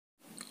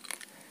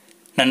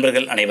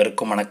நண்பர்கள்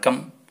அனைவருக்கும் வணக்கம்.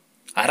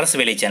 அரசு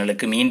வேலை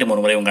சேனலுக்கு மீண்டும்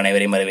ஒரு முறை உங்கள்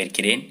அனைவரையும்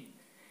வரவேற்கிறேன்.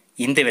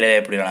 இந்த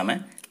வேலைவாய்ப்பு இல்லாமல்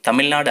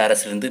தமிழ்நாடு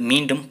அரசிலிருந்து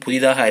மீண்டும்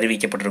புதிதாக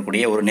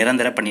அறிவிக்கப்பட்டிருக்கக்கூடிய ஒரு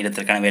நிரந்தர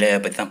பணியிடத்திற்கான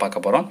வேலைவாய்ப்பை பற்றி தான்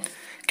பார்க்க போகிறோம்.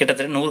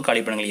 கிட்டத்தட்ட 100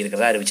 காலிப்பணிகள்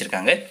இருக்கிறதா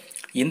அறிவிச்சிருக்காங்க.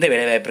 இந்த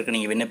வேலைவாய்ப்பிற்கு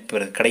நீங்கள்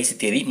விண்ணப்ப கடைசி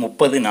தேதி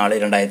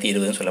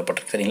 30/4/2020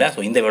 சொல்லப்பட்டிருக்கு. சரிங்களா?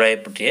 ஸோ இந்த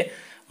வேலைவாய்ப்பு பற்றிய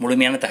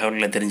முழுமையான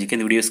தகவல்களை தெரிஞ்சுக்க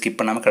இந்த வீடியோ ஸ்கிப்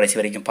பண்ணாமல் கடைசி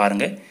வரைக்கும்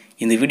பாருங்கள்.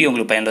 இந்த வீடியோ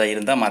உங்களுக்கு பயனுள்ளதாக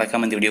இருந்தால்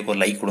மறக்காமல் இந்த வீடியோக்கு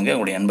ஒரு லைக் கொடுங்க,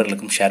 உங்களுடைய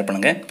நண்பர்களுக்கும் ஷேர்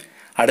பண்ணுங்கள்.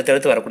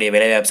 அடுத்தடுத்து வரக்கூடிய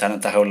வேலைவாய்ப்பு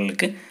சார்ந்த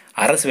தகவல்களுக்கு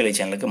அரசு வேலை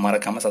சேனலுக்கு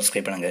மறக்காமல்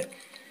சப்ஸ்கிரைப் பண்ணுங்கள்.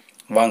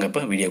 வாங்க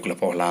இப்போ வீடியோக்குள்ளே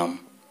போகலாம்.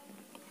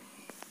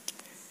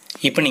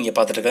 இப்போ நீங்கள்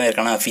பார்த்துட்டு இருக்க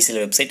இதற்கான அஃபீஷியல்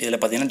வெப்சைட். இதில்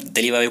பார்த்தீங்கன்னா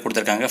தெளிவாகவே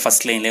கொடுத்துருக்காங்க.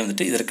 ஃபஸ்ட் லைன்லேயே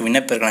வந்துட்டு இதற்கு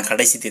விண்ணப்பதற்கான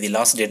கடைசி தேதி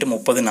லாஸ்ட் டேட்டு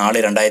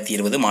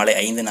 30/4/2020 மாலை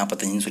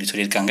 5:45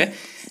 சொல்லியிருக்காங்க.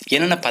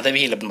 என்னென்ன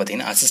பதவிகள் அப்படின்னு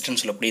பார்த்தீங்கன்னா அசிஸ்டன்ட்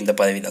சொல்லக்கூடிய இந்த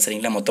பதவி தான்.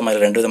 சரிங்களா? மொத்தமாக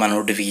 2 விதமான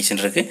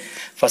நோட்டிஃபிகேஷன் இருக்குது.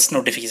 ஃபஸ்ட்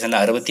நோட்டிஃபிகேஷனில்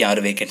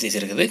 66 வேகன்சிஸ்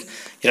இருக்குது.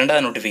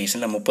 இரண்டாவது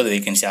நோட்டிஃபிகேஷனில் 30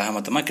 வேகன்சி, ஆக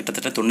மொத்தமாக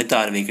கிட்டத்தட்ட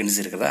 96 வேகன்சிஸ்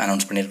இருக்கிறதா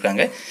அனௌன்ஸ்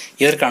பண்ணியிருக்காங்க.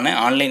 இதற்கான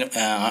ஆன்லைன்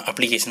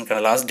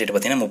அப்ளிகேஷனுக்கான லாஸ்ட் டேட்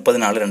பார்த்தீங்கன்னா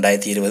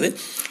 30/4/2020.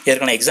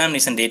 இதற்கான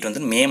எக்ஸாமினேஷன் டேட்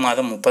வந்து மே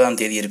மாதம் 30ஆம்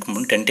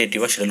இருக்கும்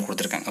டென்டேட்டிவாக ஷெடியூல்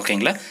கொடுத்துருக்காங்க.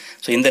 ஓகேங்களா?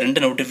 ஸோ இந்த 2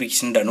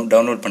 நோட்டிஃபிகேஷன்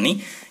டவுன்லோட் பண்ணி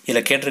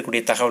இதில்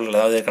கேட்டிருக்கக்கூடிய தகவல்கள்,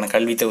 அதாவது இதற்கான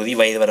கல்வி தகுதி,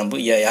 வயது வரம்பு,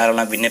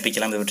 யாரெல்லாம்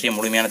விண்ணப்பிக்கலாம், இதை பற்றிய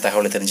முழுமையான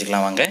தகவலை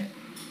தெரிஞ்சுக்கலாம். வாங்க.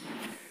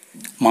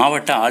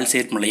 மாவட்ட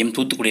ஆள்சேர்ப்பு நிலையம்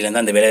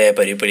தூத்துக்குடியிலேருந்து அந்த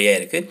வேலைவாய்ப்பு அறிவிப்படியாக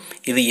இருக்குது.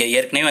 இது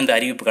ஏற்கனவே அந்த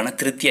அறிவிப்புக்கான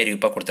திருப்தி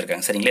அறிவிப்பாக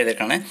கொடுத்துருக்காங்க. சரிங்களா?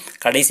 இதற்கான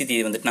கடைசி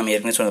தேதி வந்துட்டு நம்ம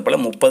ஏற்கனவே சொன்னது போல்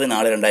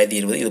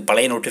 30/4/2020. இது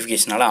பழைய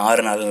நோட்டிஃபிகேஷனால்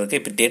 6 நாள் இருக்குது.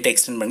 இப்போ டேட்டை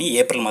எக்ஸ்டெண்ட் பண்ணி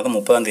ஏப்ரல் மாதம்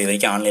 30ஆம் தேதி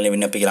வரைக்கும் ஆன்லைனில்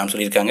விண்ணப்பிக்கலாம்னு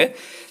சொல்லியிருக்காங்க.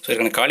 ஸோ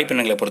இதற்கான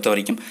காலிப்பணிகளை பொறுத்த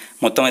வரைக்கும்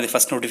மொத்தமாக இது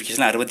ஃபஸ்ட்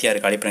நோட்டிஃபிகேஷனில்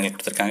 66 காலிப்பணிகள்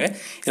கொடுத்துருக்காங்க.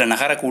 இதில்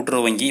நகர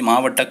கூட்டுறவு வங்கி,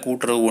 மாவட்ட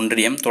கூட்டுறவு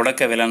ஒன்றியம்,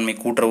 தொடக்க வேளாண்மை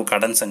கூட்டுறவு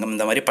கடன் சங்கம்,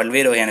 இந்த மாதிரி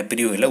பல்வேறு வகையான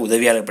பிரிவுகளில்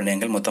உதவியாளர்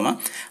பணியிடங்கள் மொத்தமாக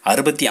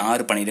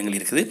 66 பணியிடங்கள்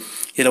இருக்குது.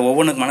 இதில்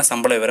ஒவ்வொன்றுக்குமான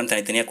சம்பள விவரம்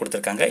தனித்தனியாக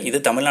கொடுத்துருக்காங்க. இது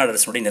தமிழ்நாடு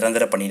அரசுடைய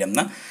நிரந்தர பணியிடம்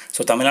தான்.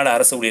 ஸோ தமிழ்நாடு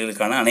அரசு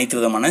ஊழியர்களுக்கான அனைத்து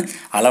விதமான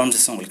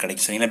அலவன்சஸ் உங்களுக்கு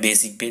கிடைக்கும். சரிங்களா?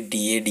 பேசிக் பே,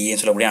 டிஏன்னு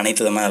சொல்லக்கூடிய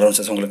அனைத்து விதமான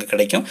அலவன்சஸ் உங்களுக்கு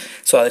கிடைக்கும்.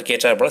 ஸோ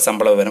அதற்கேற்றாற் போல்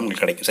சம்பள விவரம்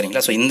உங்களுக்கு கிடைக்கும்.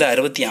 சரிங்களா? ஸோ இந்த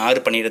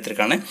 66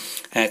 பணியிடத்திற்கான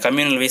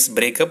கம்யூனல் வைஸ்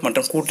பிரேக்கப்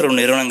மற்றும் கூட்டுறவு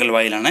நிறுவனங்கள்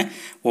வாயிலான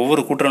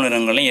ஒவ்வொரு கூட்டுறவு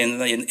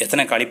நிறுவனங்களையும்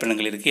எத்தனை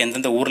காலிப்பணிகள் இருக்குது,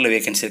 எந்தெந்த ஊரில்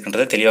வேகன்சி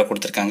இருக்குன்றதை தெளிவாக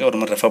கொடுத்துருக்காங்க. ஒரு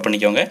மாதிரி ரெஃபர்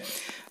பண்ணிக்கோங்க.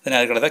 தென்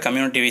அதுக்கடுத்த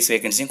கம்யூனிட்டி வைஸ்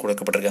வேகன்சியும்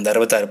கொடுக்கப்பட்டிருக்கு. அந்த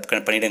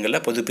 66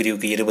 பணியிடங்களில் பொது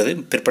பிரிவுக்கு 20,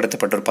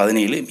 பிற்படுத்தப்பட்டோர்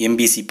 17,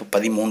 எம்பிசி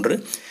 13,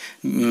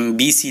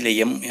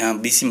 பிசியில்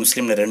பிசி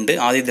முஸ்லீமில் 2,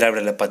 ஆதி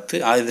திராவிடரில்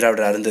 10, ஆதி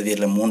திராவிடர்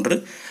அருந்ததியரில் 3,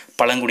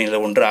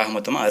 பழங்குடியினர் 1, ஆக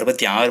மொத்தமாக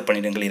 66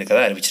 பணியிடங்கள்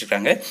இருக்கிறதா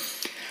அறிவிச்சிருக்காங்க.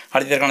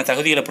 அடுத்ததற்கான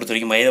தகுதிகளை பொறுத்த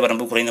வரைக்கும் வயது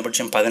வரம்பு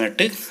குறைந்தபட்சம்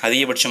 18,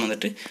 அதிகபட்சம்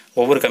வந்துட்டு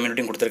ஒவ்வொரு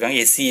கம்யூனிட்டியும்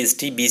கொடுத்துருக்காங்க. எஸ்சி,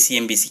 எஸ்டி, பிசி,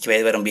 எம்பிசிக்கு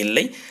வயது வரம்பு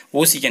இல்லை.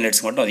 ஓசி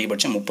கேண்டிடேட்ஸ்க்கு மட்டும்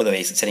அதிகபட்சம் 30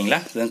 வயசு.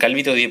 சரிங்களா? இதன்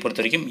கல்வி தகுதியை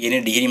பொறுத்த வரைக்கும்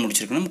என்ன டிகிரி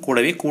முடிச்சிருக்கணும்,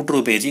 கூடவே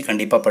கூட்டுறவு பயிற்சி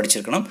கண்டிப்பாக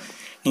படிச்சிருக்கணும்.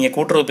 நீங்கள்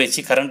கூட்டுறவு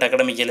பயிற்சி கரண்ட்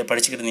அகாடமிக்கில்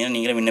படிச்சுக்கிட்டு இருந்தீங்கன்னா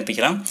நீங்களே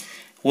விண்ணப்பிக்கலாம்.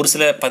 ஒரு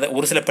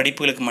சில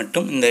படிப்புகளுக்கு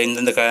மட்டும் இந்த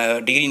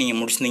டிகிரி நீங்கள்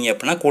முடிச்சிருந்தீங்க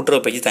அப்படின்னா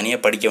கூட்டுறவு பயிற்சி தனியாக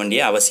படிக்க வேண்டிய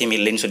அவசியம்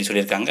இல்லைன்னு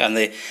சொல்லியிருக்காங்க. அந்த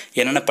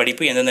என்னென்ன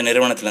படிப்பு எந்தெந்த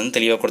நிறுவனத்துலேருந்து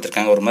தெளிவாக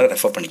கொடுத்துருக்காங்க, ஒரு மாதிரி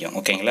ரெஃபர் பண்ணிக்கோங்க.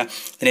 ஓகேங்களா?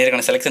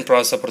 நேருக்கான செலெக்ஷன்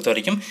ப்ராசஸை பொறுத்த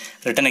வரைக்கும்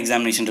ரிட்டன்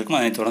எக்ஸாமினேஷன் இருக்கும்.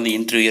 அதை தொடர்ந்து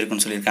இன்டர்வியூ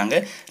இருக்குன்னு சொல்லியிருக்காங்க.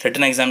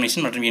 ரிட்டன்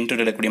எக்ஸாமினேஷன் மற்றும்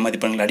இன்டர்வியூ எடுக்கக்கூடிய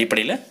மதிப்பெண்கள்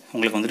அடிப்படையில்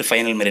உங்களுக்கு வந்துட்டு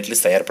ஃபைனல் மெரிட்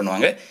லிஸ்ட் தயார்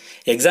பண்ணுவாங்க.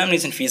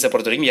 எக்ஸாமினேஷன் ஃபீஸை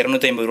பொறுத்த வரைக்கும்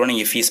 250 ரூபா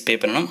நீங்கள் ஃபீஸ் பே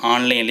பண்ணணும்.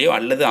 ஆன்லைன்லேயோ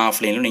அல்லது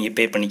ஆஃப்லைன்லையோ நீங்கள்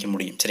பே பண்ணிக்க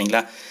முடியும்.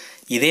 சரிங்களா?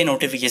 இதே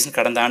நோட்டிஃபிகேஷன்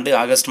கடந்த ஆண்டு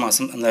ஆகஸ்ட்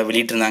மாதம் அந்த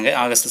வெளியிட்டிருந்தாங்க,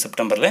 ஆகஸ்ட்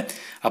செப்டம்பரில்.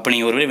 அப்போ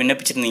நீங்கள் ஒருவேளை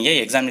விண்ணப்பிச்சிருந்தீங்க,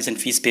 எக்ஸாமினேஷன்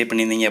ஃபீஸ் பே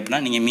பண்ணியிருந்தீங்க அப்படின்னா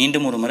நீங்கள்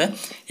மீண்டும் ஒரு முறை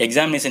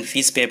எக்ஸாமினேஷன்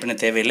ஃபீஸ் பே பண்ண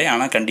தேவையில்லை.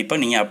 ஆனால்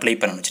கண்டிப்பாக நீங்கள் அப்ளை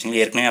பண்ணணும்.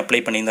 சரிங்களா? ஏற்கனவே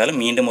அப்ளை பண்ணியிருந்தாலும்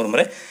மீண்டும் ஒரு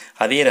முறை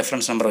அதே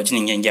ரெஃபரன்ஸ் நம்பரை வச்சு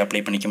நீங்கள் இங்கே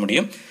அப்ளை பண்ணிக்க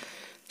முடியும்.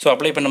 ஸோ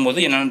அப்ளை பண்ணும்போது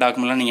என்னென்ன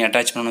டாக்குமெண்ட்லாம் நீங்கள்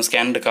அட்டாச் பண்ணணும்,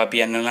 ஸ்கேன்டு காப்பி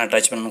என்னெல்லாம்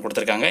அட்டாச் பண்ணணும்னு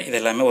கொடுத்துருக்காங்க. இது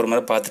எல்லாமே ஒரு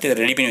முறை பார்த்துட்டு இதை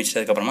ரெடி பண்ணி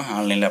வச்சதுக்கப்புறமா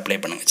ஆன்லைனில் அப்ளை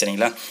பண்ணுங்கள்.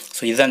 சரிங்களா?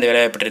 ஸோ இதுதான் அந்த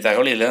வேலையை பற்றிய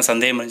தகவல். இதெல்லாம்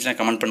சந்தேகம் இருந்துச்சுன்னா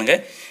கமெண்ட் பண்ணுங்கள்.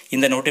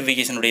 இந்த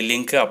நோட்டிஃபிகேஷனுடைய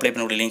லிங்க், அப்ளை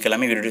பண்ணக்கூடிய லிங்க்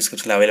எல்லாமே வீடியோ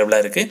டிஸ்கிரிப்ஷனில்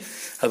அவைலபிளாக இருக்குது.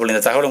 அதுபோல்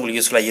இந்த தகவல் உங்களுக்கு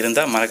யூஸ்ஃபுல்லாக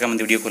இருந்தால் மறக்காமல்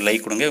இந்த வீடியோக்கு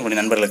லைக் கொடுங்க, உங்களுடைய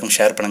நண்பர்களுக்கும்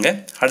ஷேர் பண்ணுங்கள்.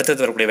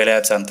 அடுத்தது வரக்கூடிய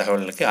வேலைவாய்ப்பு சார்ந்த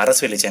தகவல்களுக்கு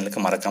அரசு வேலை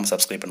சேனலுக்கு மறக்காமல்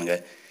சப்ஸ்கிரைப்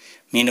பண்ணுங்கள்.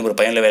 மீண்டும் ஒரு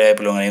பயனுள்ள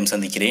வேலைவாய்ப்பில் உங்களையும்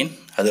சந்திக்கிறேன்.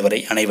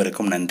 அதுவரை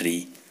அனைவருக்கும் நன்றி.